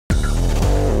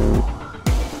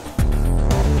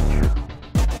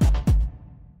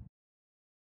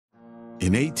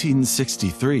In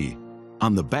 1863,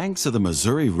 on the banks of the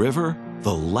Missouri River,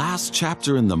 the last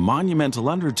chapter in the monumental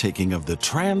undertaking of the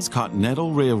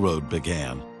Transcontinental Railroad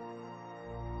began.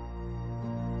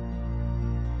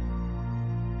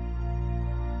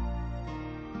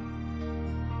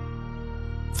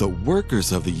 The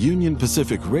workers of the Union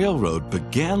Pacific Railroad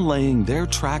began laying their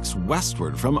tracks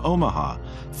westward from Omaha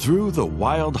through the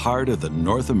wild heart of the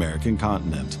North American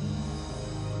continent.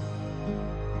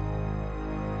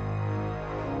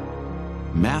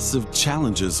 Massive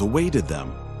challenges awaited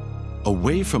them.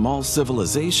 Away from all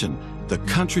civilization, the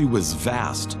country was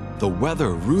vast, the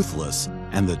weather ruthless,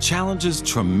 and the challenges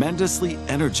tremendously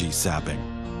energy-sapping.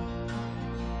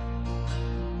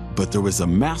 But there was a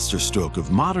masterstroke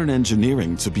of modern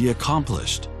engineering to be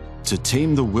accomplished, to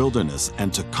tame the wilderness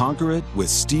and to conquer it with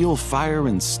steel, fire,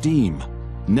 and steam.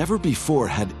 Never before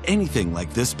had anything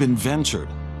like this been ventured,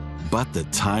 but the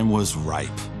time was ripe.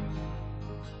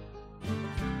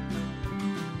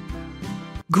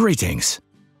 Greetings.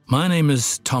 My name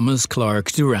is Thomas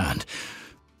Clark Durand.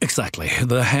 Exactly,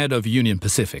 the head of Union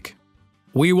Pacific.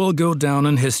 We will go down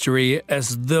in history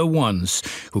as the ones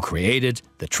who created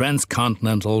the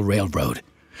Transcontinental Railroad.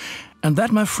 And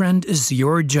that, my friend, is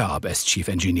your job as chief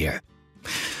engineer.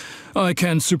 I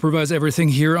can't supervise everything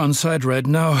here on site right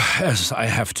now, as I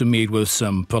have to meet with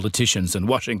some politicians in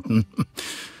Washington.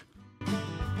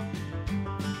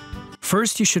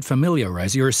 First, you should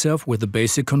familiarize yourself with the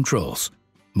basic controls.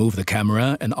 Move the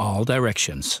camera in all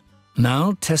directions.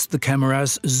 Now test the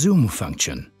camera's zoom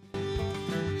function.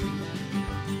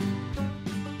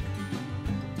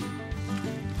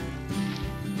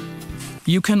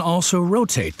 You can also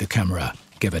rotate the camera.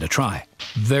 Give it a try.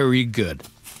 Very good.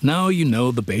 Now you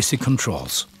know the basic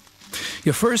controls.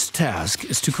 Your first task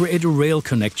is to create a rail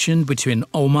connection between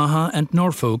Omaha and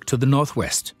Norfolk to the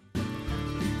northwest.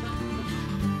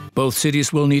 Both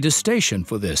cities will need a station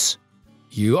for this.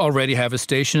 You already have a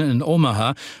station in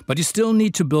Omaha, but you still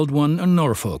need to build one in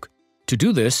Norfolk. To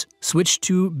do this, switch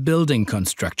to building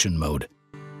construction mode.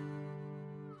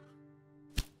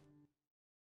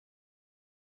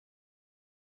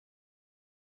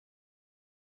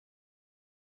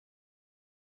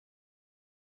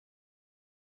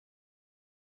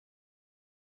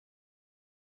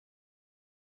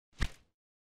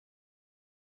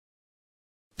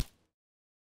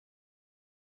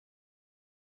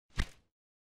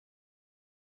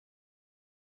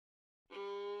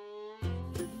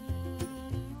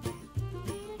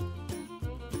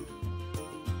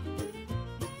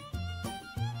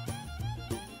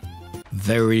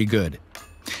 Very good.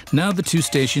 Now the two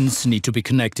stations need to be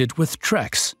connected with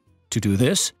tracks. To do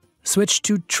this, switch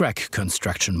to track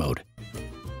construction mode.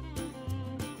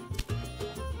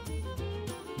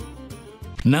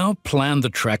 Now plan the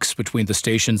tracks between the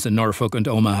stations in Norfolk and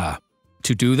Omaha.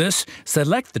 To do this,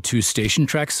 select the two station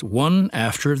tracks one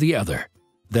after the other.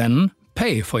 Then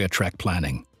pay for your track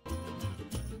planning.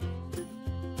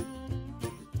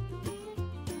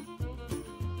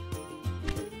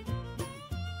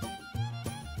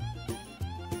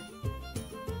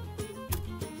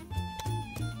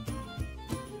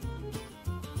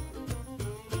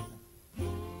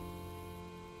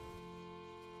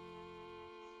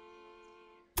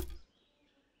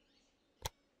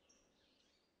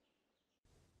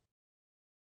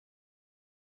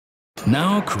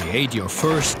 Now create your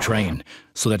first train,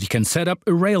 so that you can set up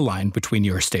a rail line between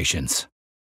your stations.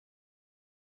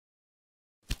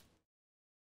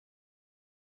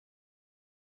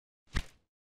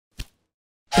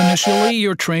 Initially,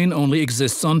 your train only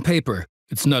exists on paper.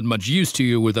 It's not much use to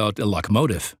you without a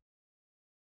locomotive.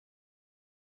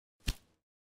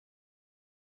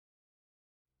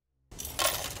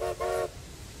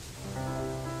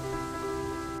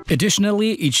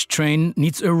 Additionally, each train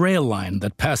needs a rail line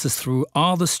that passes through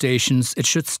all the stations it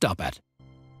should stop at.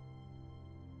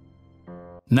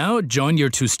 Now join your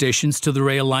two stations to the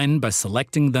rail line by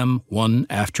selecting them one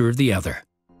after the other.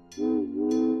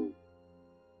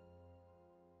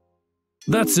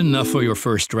 That's enough for your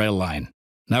first rail line.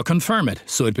 Now confirm it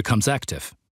so it becomes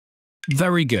active.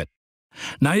 Very good.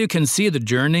 Now you can see the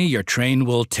journey your train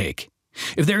will take.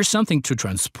 If there is something to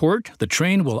transport, the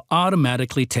train will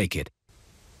automatically take it.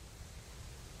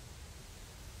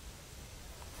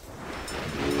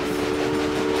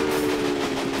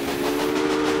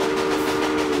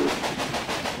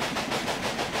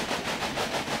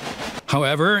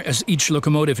 However, as each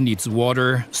locomotive needs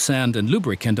water, sand, and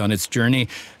lubricant on its journey,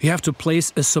 you have to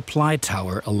place a supply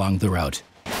tower along the route.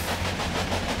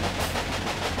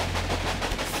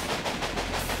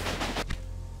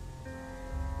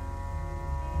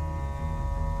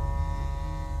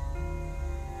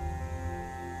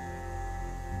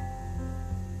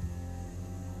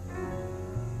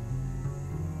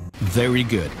 Very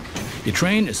good. Your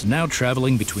train is now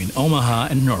traveling between Omaha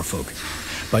and Norfolk.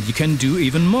 But you can do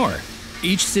even more.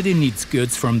 Each city needs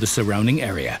goods from the surrounding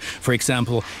area. For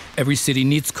example, every city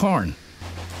needs corn.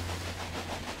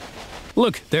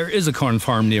 Look, there is a corn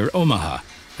farm near Omaha.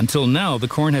 Until now, the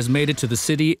corn has made it to the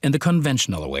city in the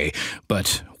conventional way,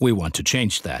 but we want to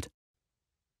change that.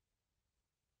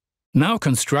 Now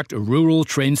construct a rural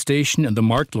train station in the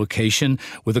marked location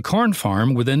with a corn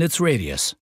farm within its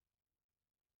radius.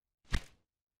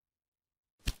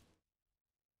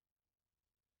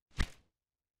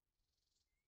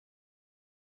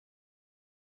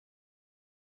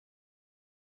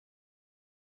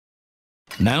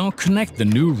 Now connect the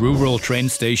new rural train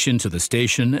station to the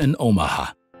station in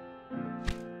Omaha.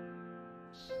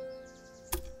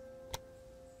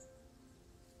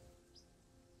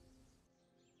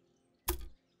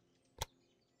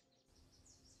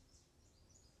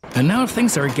 And now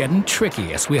things are getting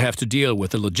tricky as we have to deal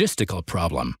with a logistical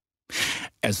problem.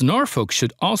 As Norfolk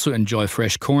should also enjoy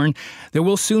fresh corn, there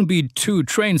will soon be 2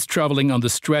 trains traveling on the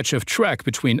stretch of track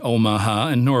between Omaha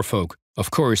and Norfolk. Of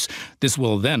course, this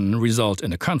will then result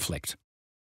in a conflict.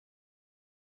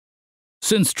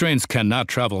 Since trains cannot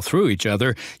travel through each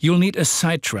other, you'll need a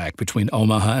side track between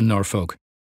Omaha and Norfolk.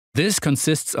 This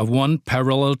consists of 1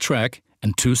 parallel track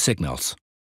and 2 signals.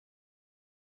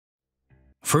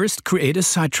 First, create a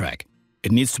side track.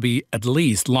 It needs to be at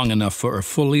least long enough for a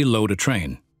fully loaded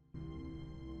train.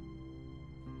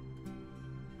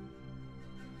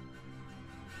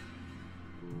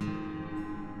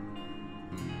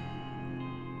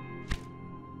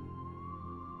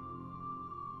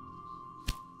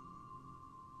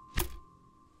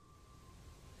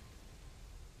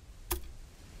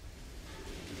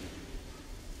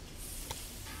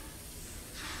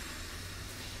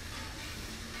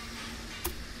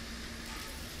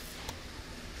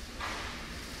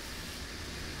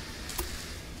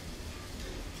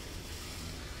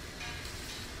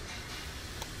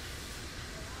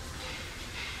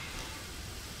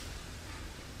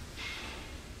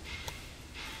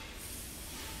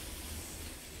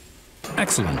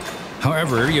 Excellent.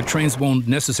 However, your trains won't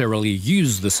necessarily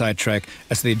use the sidetrack,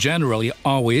 as they generally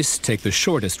always take the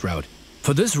shortest route.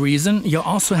 For this reason, you'll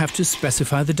also have to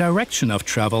specify the direction of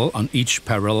travel on each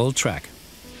parallel track.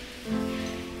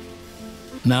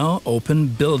 Now open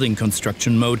Building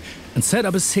Construction mode and set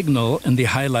up a signal in the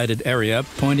highlighted area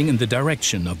pointing in the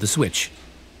direction of the switch.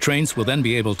 Trains will then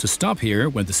be able to stop here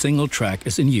when the single track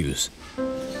is in use.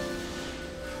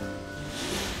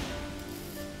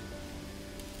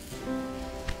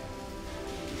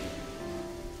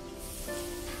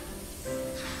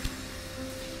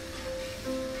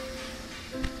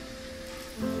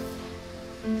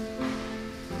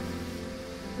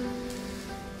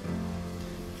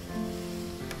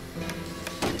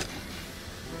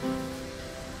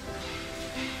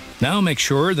 Now make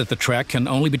sure that the track can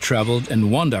only be traveled in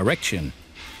one direction.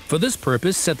 For this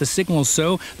purpose, set the signal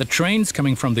so that trains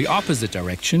coming from the opposite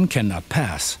direction cannot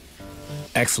pass.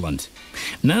 Excellent.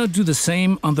 Now do the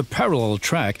same on the parallel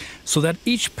track so that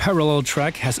each parallel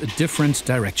track has a different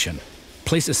direction.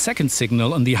 Place a second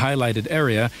signal in the highlighted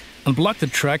area and block the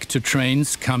track to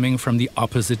trains coming from the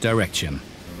opposite direction.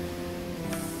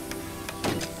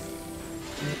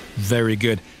 Very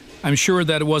good. I'm sure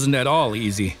that wasn't at all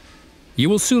easy. You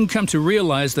will soon come to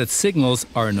realize that signals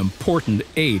are an important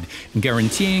aid in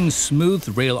guaranteeing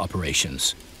smooth rail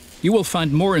operations. You will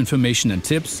find more information and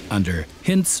tips under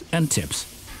Hints and Tips.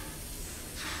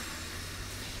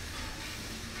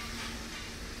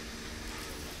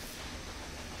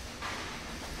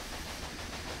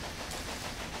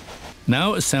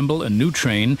 Now assemble a new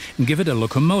train and give it a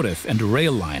locomotive and a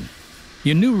rail line.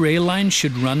 Your new rail line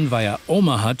should run via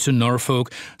Omaha to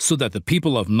Norfolk so that the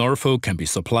people of Norfolk can be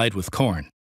supplied with corn.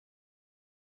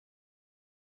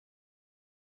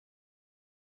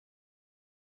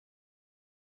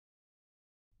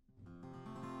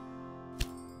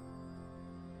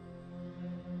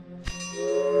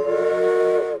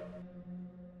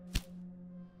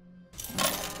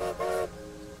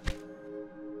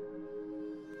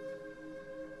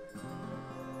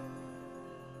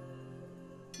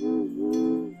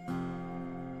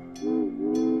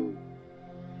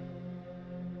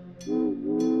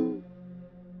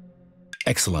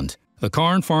 Excellent. The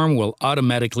corn farm will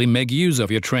automatically make use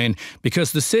of your train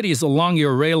because the cities along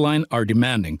your rail line are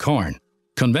demanding corn.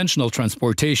 Conventional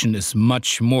transportation is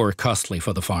much more costly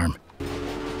for the farm.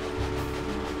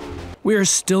 We are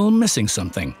still missing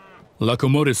something.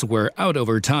 Locomotives wear out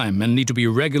over time and need to be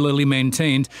regularly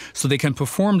maintained so they can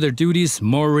perform their duties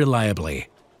more reliably.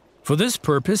 For this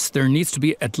purpose, there needs to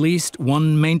be at least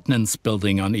one maintenance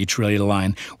building on each rail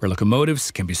line where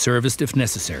locomotives can be serviced if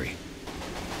necessary.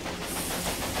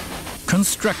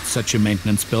 Construct such a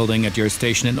maintenance building at your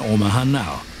station in Omaha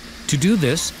now. To do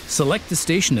this, select the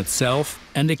station itself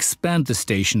and expand the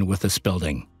station with this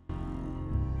building.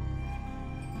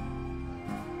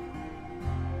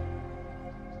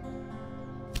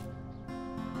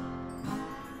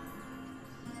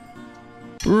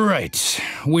 Right,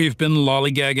 we've been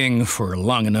lollygagging for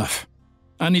long enough.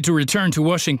 I need to return to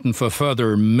Washington for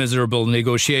further miserable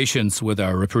negotiations with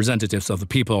our representatives of the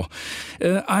people.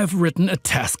 I've written a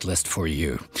task list for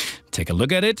you. Take a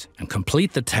look at it and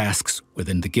complete the tasks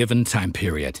within the given time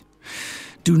period.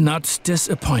 Do not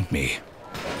disappoint me.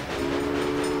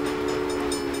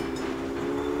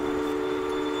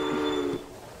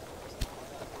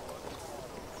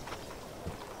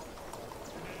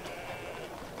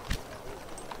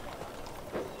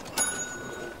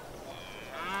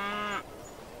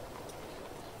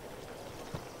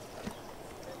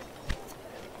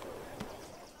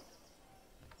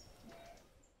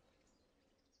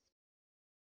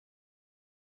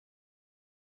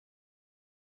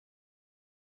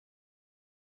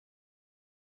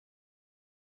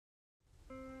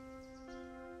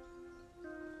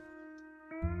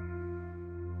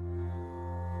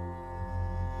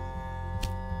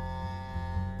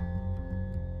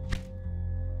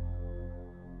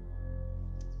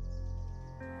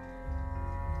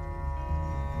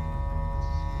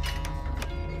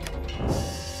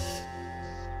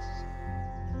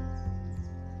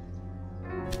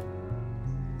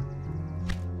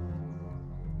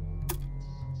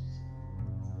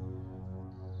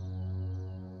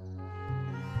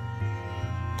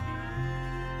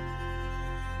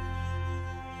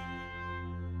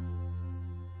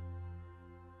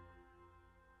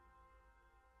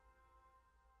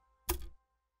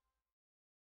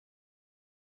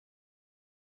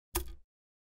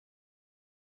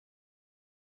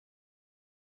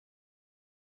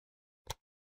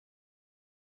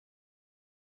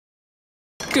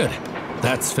 Good,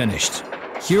 that's finished.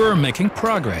 You're making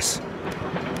progress.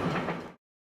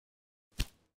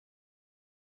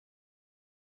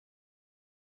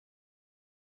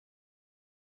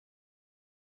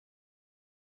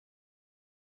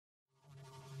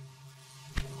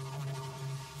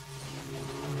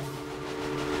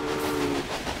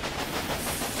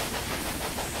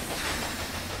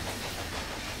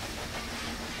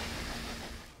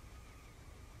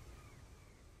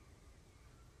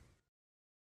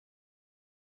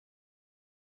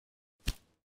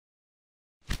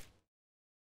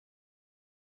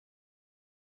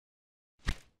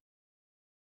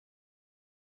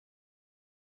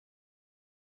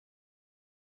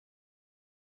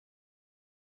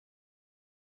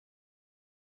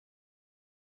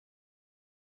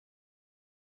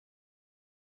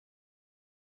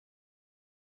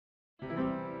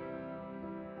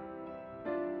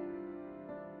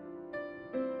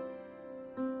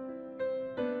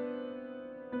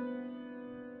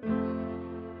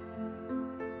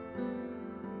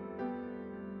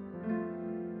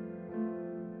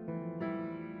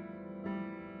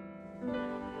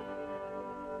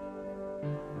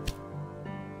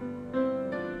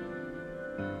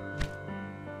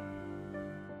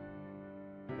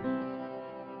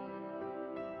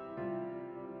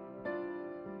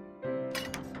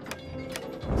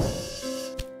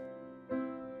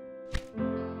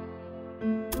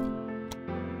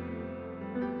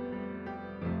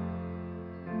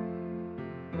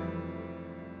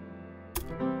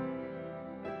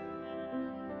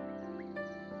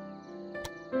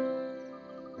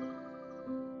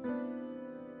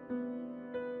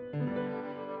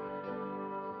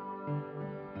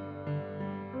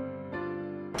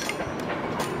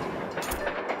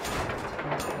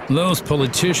 Those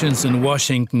politicians in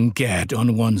Washington get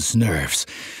on one's nerves.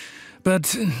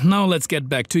 But now let's get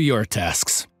back to your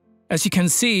tasks. As you can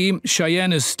see,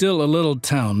 Cheyenne is still a little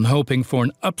town hoping for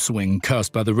an upswing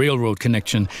caused by the railroad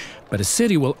connection, but a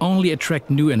city will only attract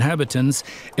new inhabitants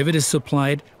if it is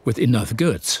supplied with enough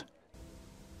goods.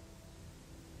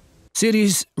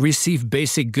 Cities receive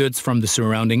basic goods from the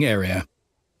surrounding area.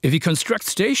 If you construct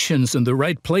stations in the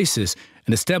right places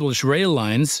and establish rail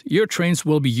lines, your trains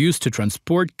will be used to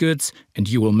transport goods and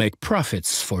you will make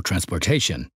profits for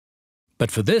transportation. But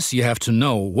for this, you have to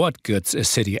know what goods a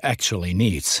city actually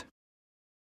needs.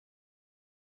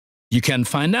 You can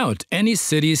find out any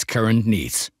city's current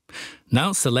needs.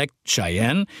 Now select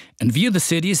Cheyenne and view the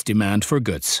city's demand for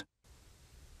goods.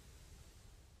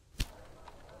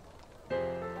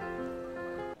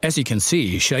 As you can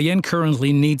see, Cheyenne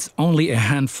currently needs only a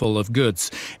handful of goods,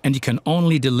 and you can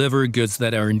only deliver goods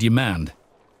that are in demand.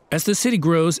 As the city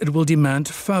grows, it will demand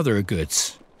further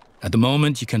goods. At the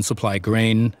moment, you can supply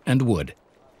grain and wood.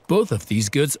 Both of these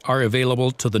goods are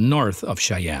available to the north of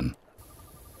Cheyenne.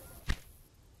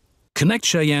 Connect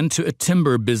Cheyenne to a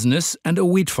timber business and a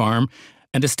wheat farm,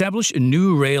 and establish a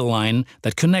new rail line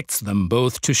that connects them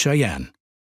both to Cheyenne.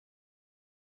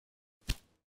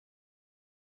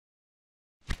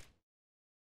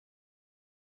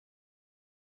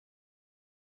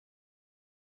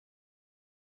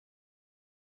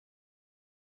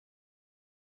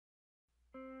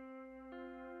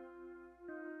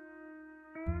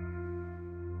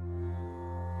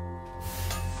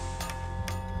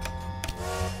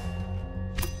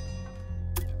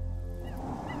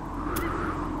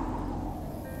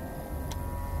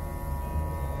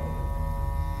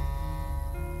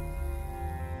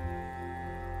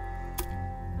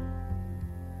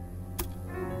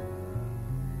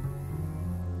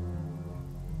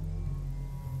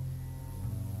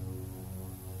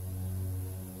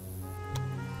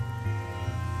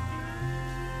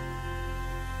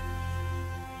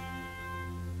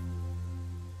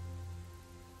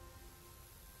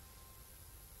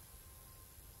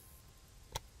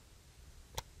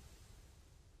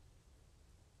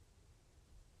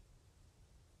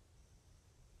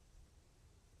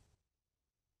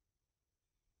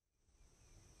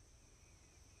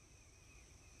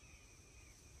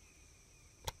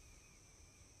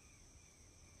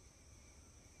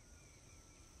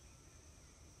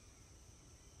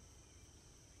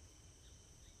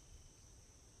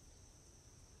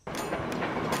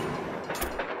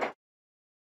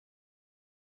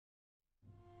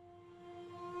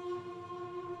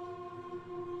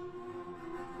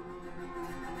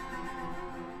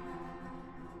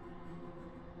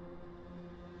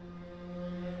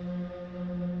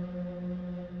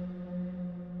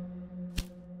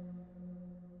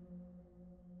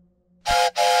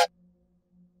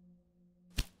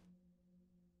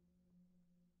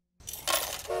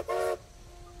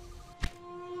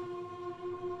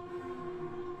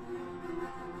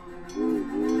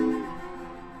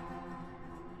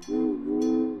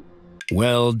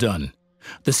 Well done.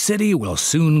 The city will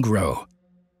soon grow.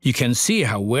 You can see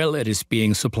how well it is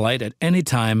being supplied at any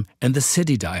time in the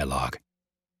city dialogue.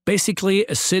 Basically,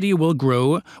 a city will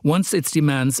grow once its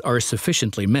demands are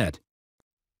sufficiently met.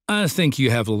 I think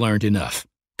you have learned enough.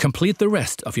 Complete the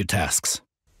rest of your tasks.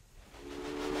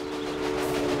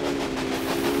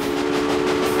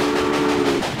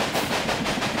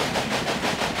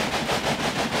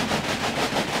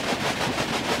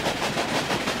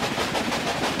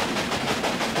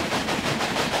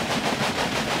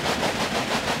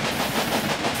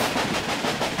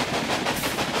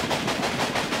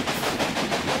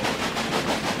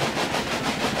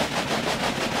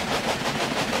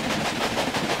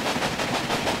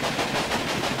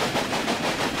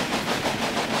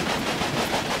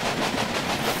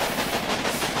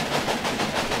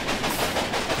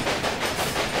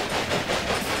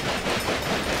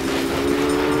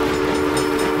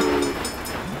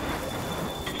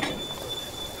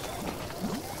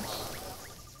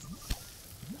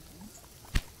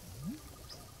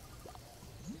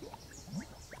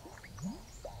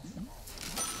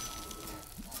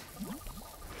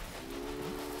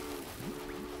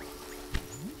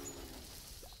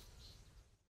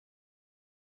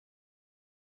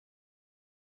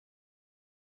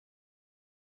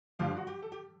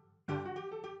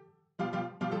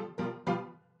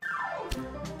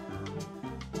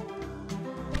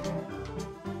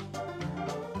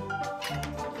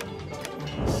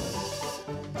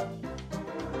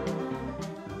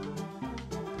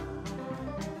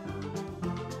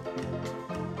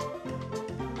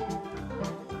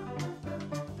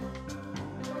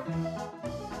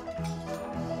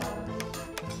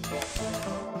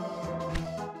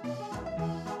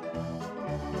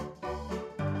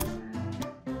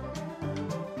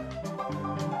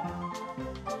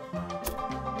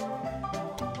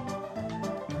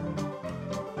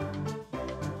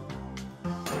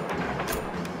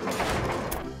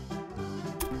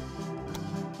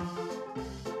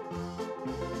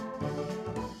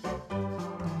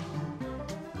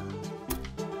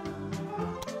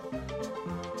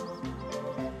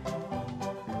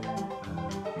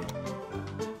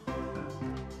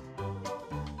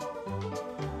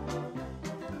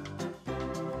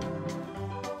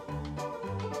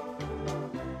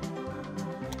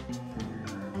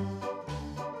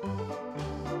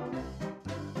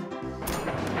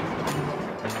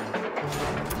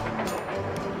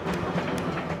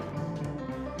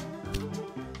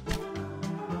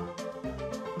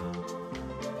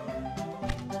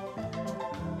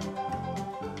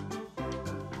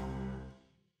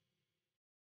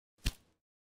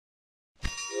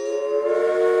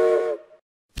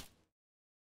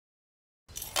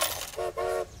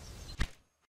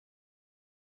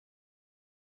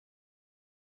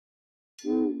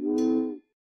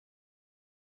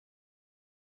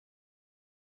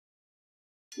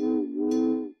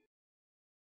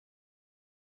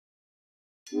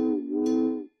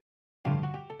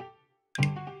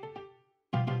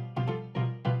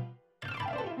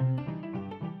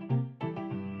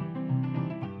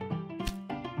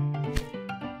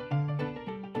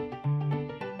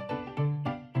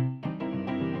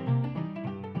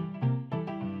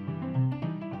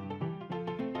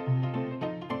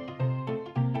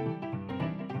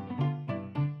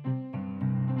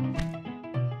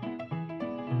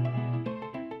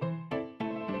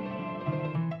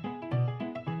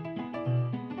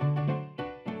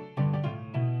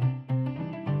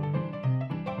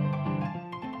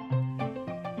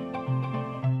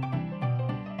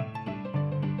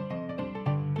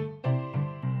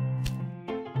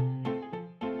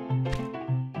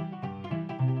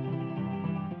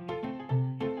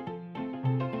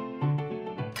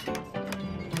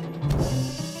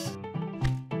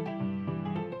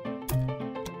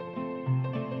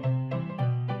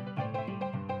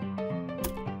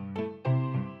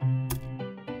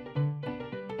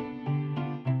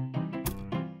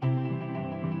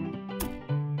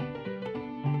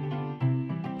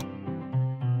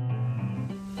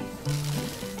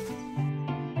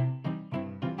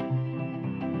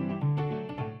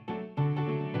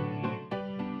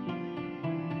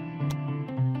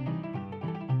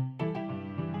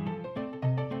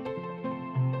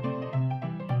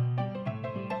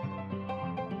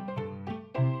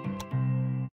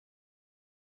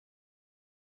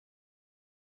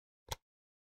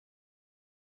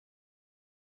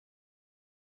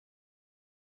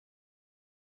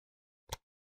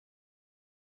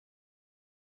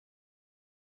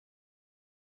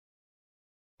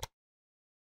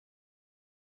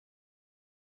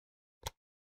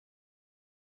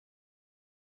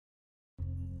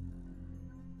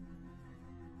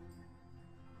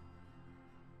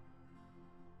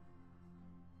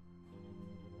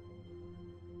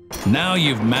 Now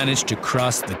you've managed to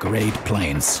cross the Great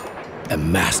Plains. A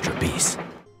masterpiece.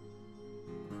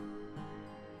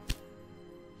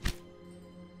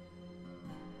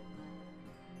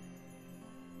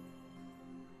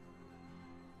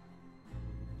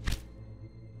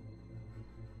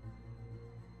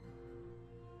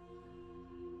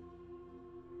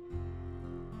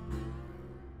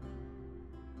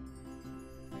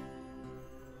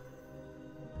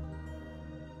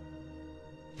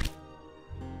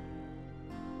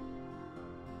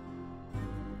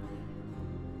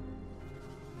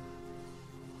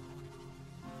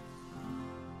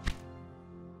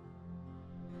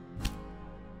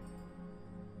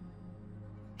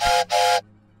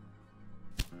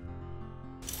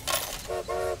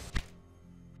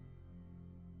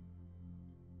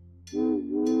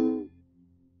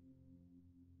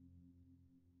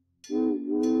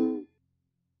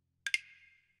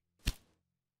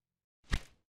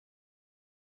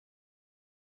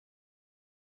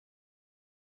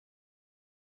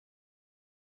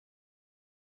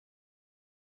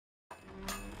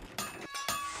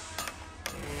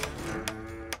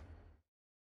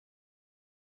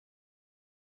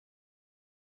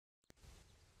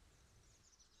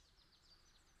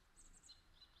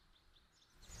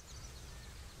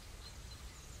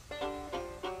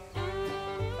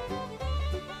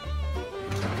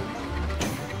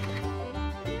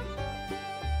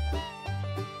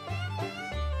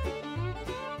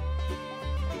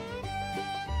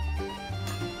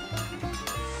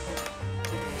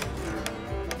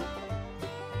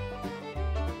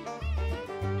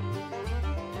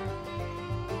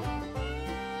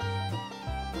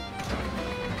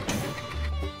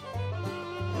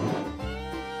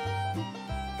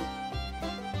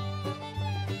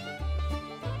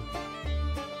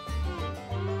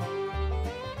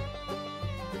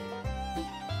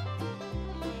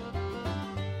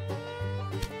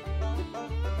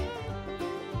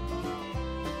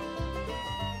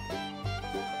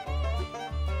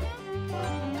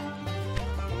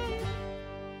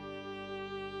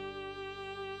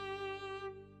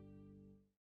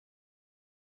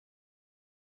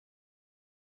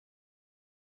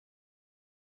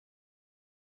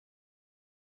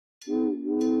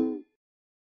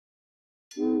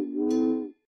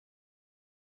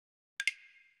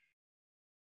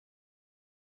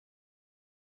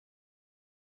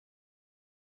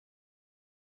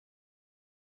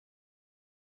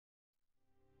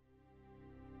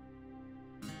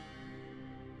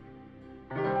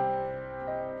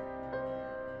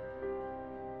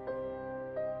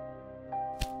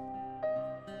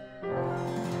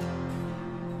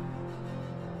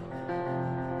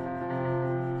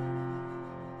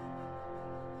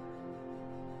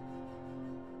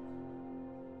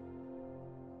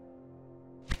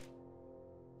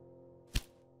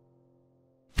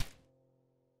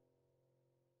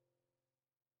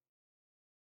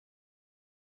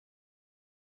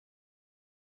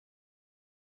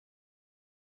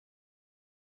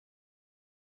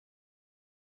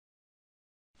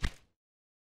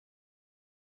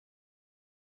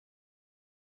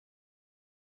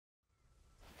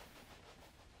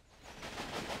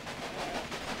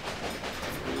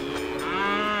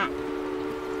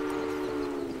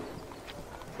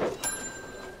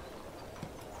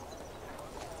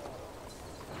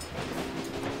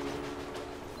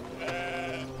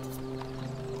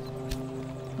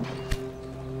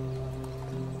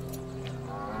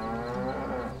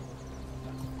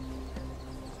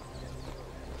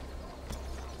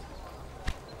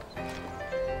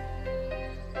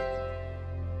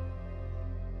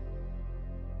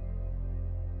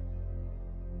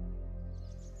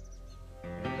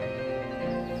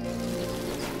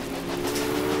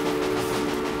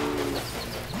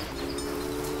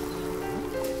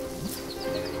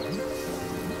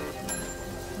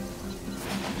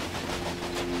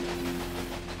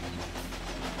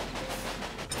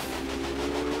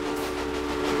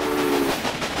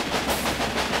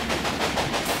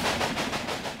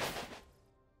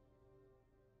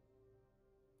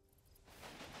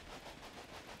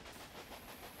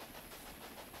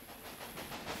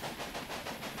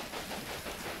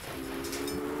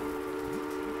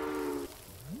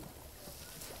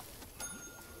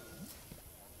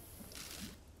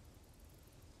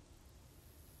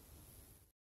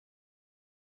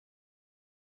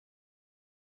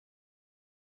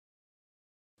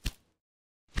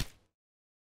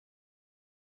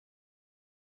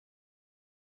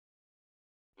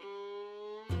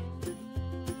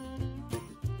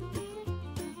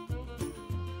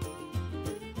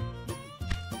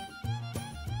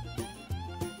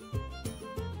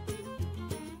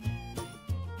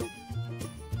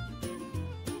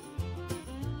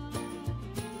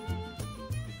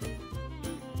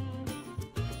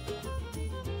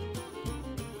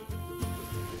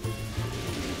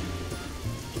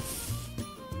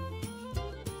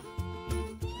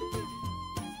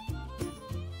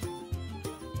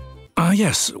 Ah,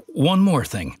 yes, one more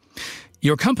thing.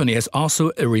 Your company has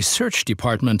also a research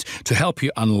department to help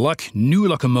you unlock new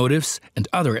locomotives and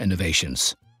other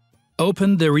innovations.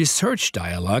 Open the research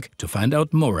dialog to find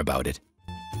out more about it.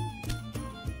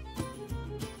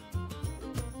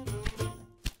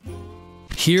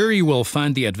 Here you will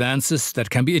find the advances that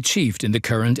can be achieved in the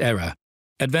current era.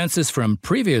 Advances from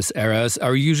previous eras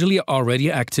are usually already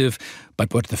active,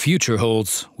 but what the future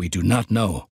holds, we do not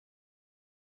know.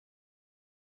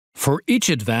 For each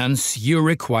advance, you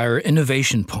require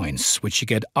innovation points, which you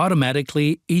get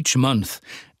automatically each month,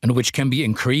 and which can be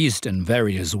increased in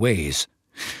various ways.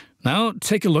 Now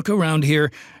take a look around here,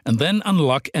 and then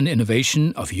unlock an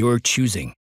innovation of your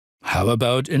choosing. How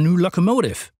about a new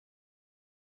locomotive?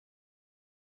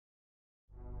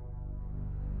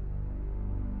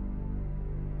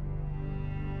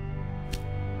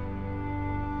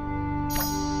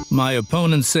 My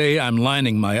opponents say I'm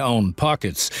lining my own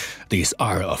pockets. These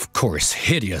are, of course,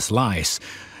 hideous lies.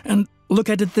 And look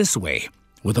at it this way.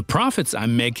 With the profits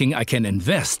I'm making, I can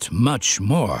invest much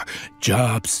more.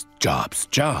 Jobs, jobs,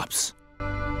 jobs.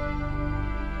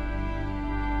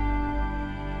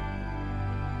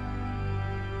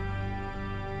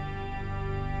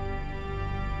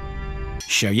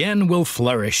 Cheyenne will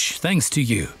flourish thanks to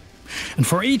you. And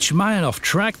for each mile of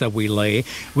track that we lay,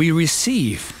 we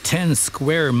receive 10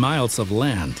 square miles of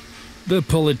land. The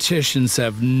politicians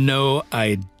have no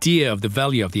idea of the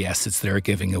value of the assets they're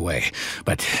giving away,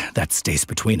 but that stays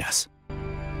between us.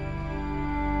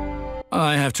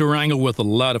 I have to wrangle with a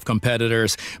lot of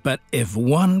competitors, but if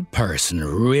one person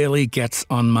really gets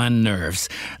on my nerves,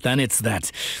 then it's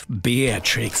that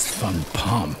Beatrix von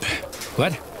Pomp.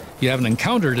 What? You haven't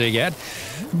encountered her yet?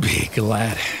 Be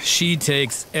glad. She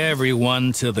takes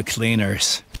everyone to the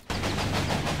cleaners.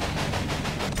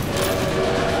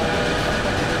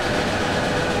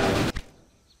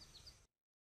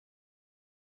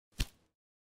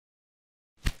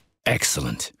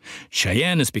 Excellent.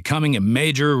 Cheyenne is becoming a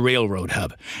major railroad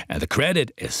hub, and the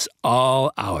credit is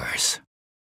all ours.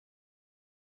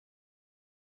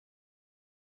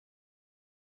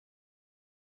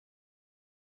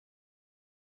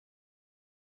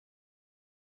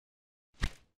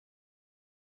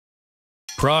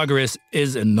 Progress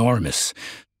is enormous.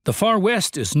 The far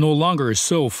west is no longer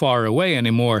so far away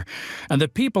anymore, and the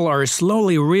people are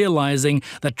slowly realizing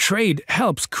that trade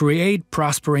helps create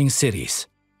prospering cities.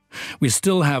 We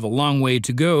still have a long way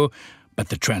to go, but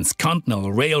the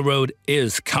Transcontinental Railroad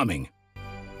is coming.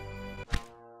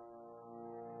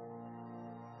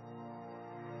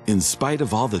 In spite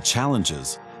of all the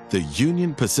challenges, the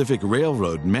Union Pacific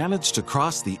Railroad managed to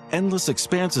cross the endless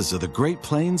expanses of the Great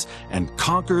Plains and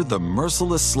conquer the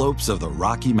merciless slopes of the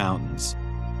Rocky Mountains.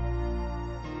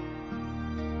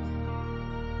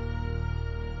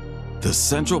 The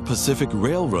Central Pacific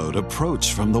Railroad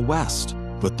approached from the west,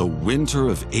 but the winter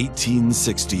of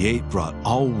 1868 brought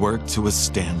all work to a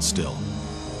standstill.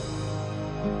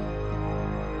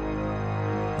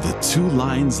 The two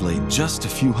lines lay just a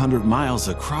few hundred miles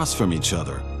across from each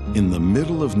other, in the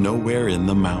middle of nowhere in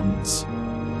the mountains.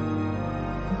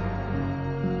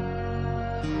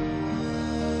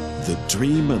 The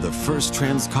dream of the first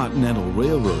transcontinental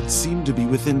railroad seemed to be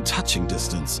within touching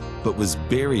distance, but was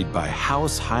buried by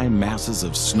house-high masses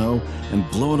of snow and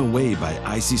blown away by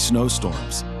icy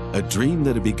snowstorms, a dream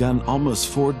that had begun almost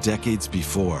 4 decades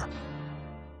before.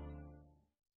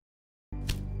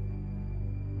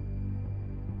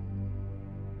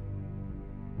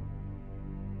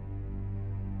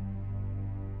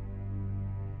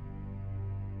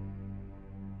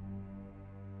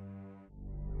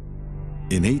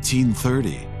 In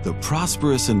 1830, the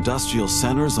prosperous industrial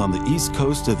centers on the east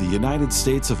coast of the United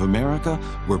States of America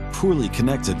were poorly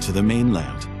connected to the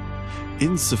mainland.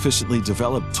 Insufficiently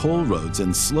developed toll roads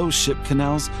and slow ship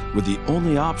canals were the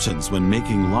only options when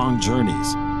making long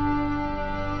journeys.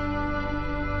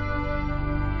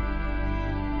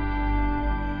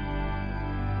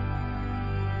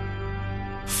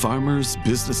 Farmers,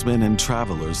 businessmen, and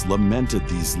travelers lamented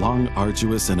these long,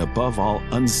 arduous, and above all,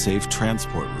 unsafe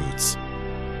transport routes.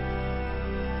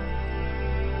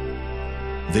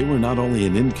 They were not only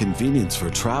an inconvenience for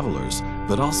travelers,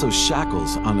 but also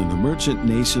shackles on an emergent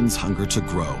nation's hunger to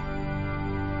grow.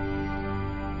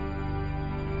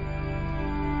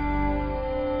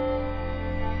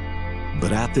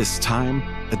 But at this time,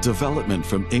 a development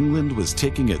from England was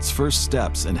taking its first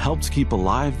steps and helped keep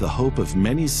alive the hope of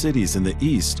many cities in the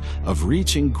East of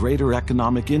reaching greater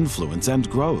economic influence and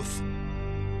growth.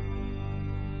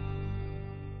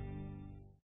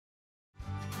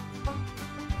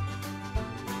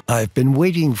 I've been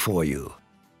waiting for you.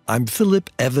 I'm Philip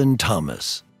Evan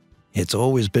Thomas. It's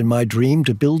always been my dream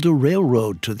to build a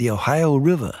railroad to the Ohio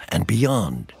River and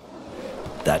beyond.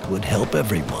 That would help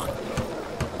everyone,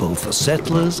 both the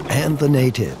settlers and the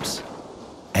natives.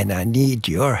 And I need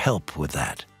your help with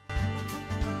that.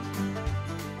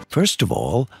 First of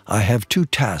all, I have 2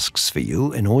 tasks for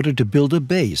you in order to build a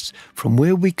base from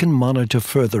where we can monitor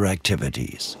further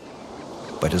activities.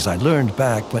 But as I learned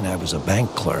back when I was a bank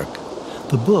clerk,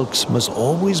 the books must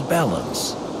always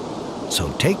balance.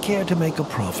 So take care to make a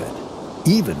profit,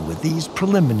 even with these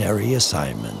preliminary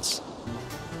assignments.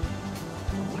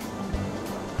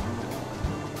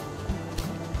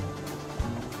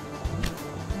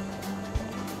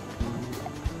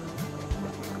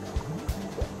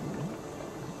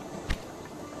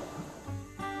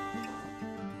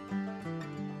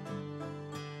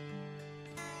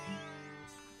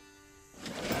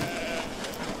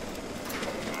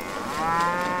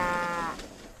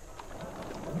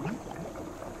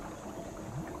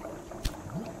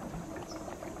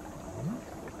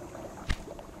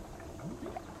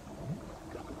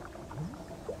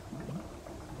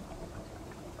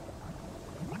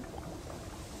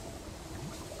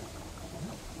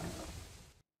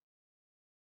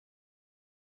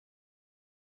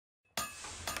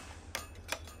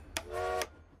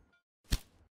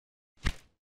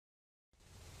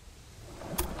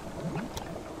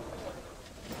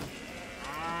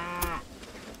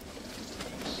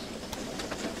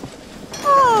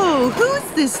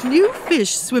 Who's this new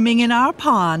fish swimming in our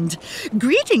pond?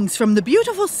 Greetings from the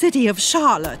beautiful city of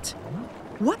Charlotte.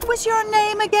 What was your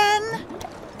name again?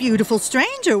 Beautiful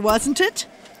stranger, wasn't it?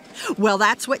 Well,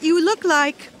 that's what you look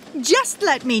like. Just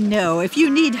let me know if you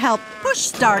need help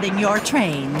push-starting your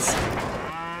trains.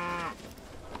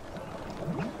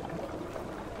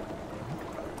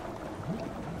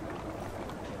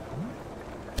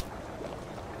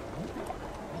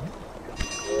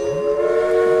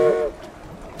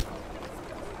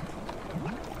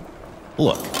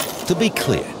 Look, to be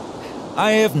clear,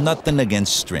 I have nothing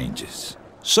against strangers.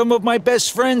 Some of my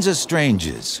best friends are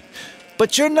strangers.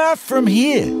 But you're not from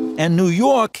here, and New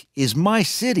York is my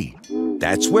city.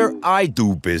 That's where I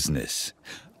do business.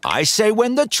 I say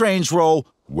when the trains roll,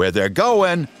 where they're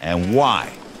going, and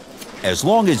why. As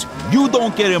long as you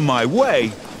don't get in my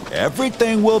way,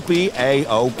 everything will be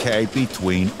A-OK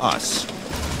between us.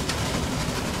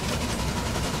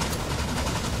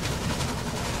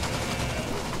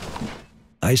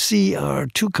 I see our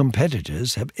 2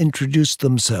 competitors have introduced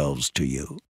themselves to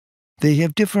you. They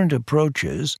have different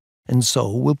approaches and so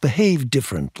will behave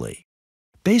differently.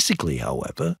 Basically,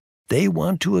 however, they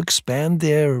want to expand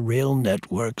their rail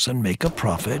networks and make a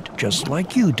profit just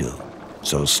like you do.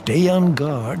 So stay on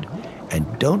guard and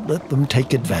don't let them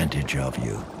take advantage of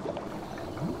you.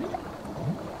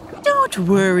 Don't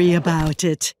worry about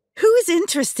it. Who's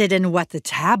interested in what the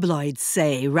tabloids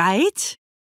say, right?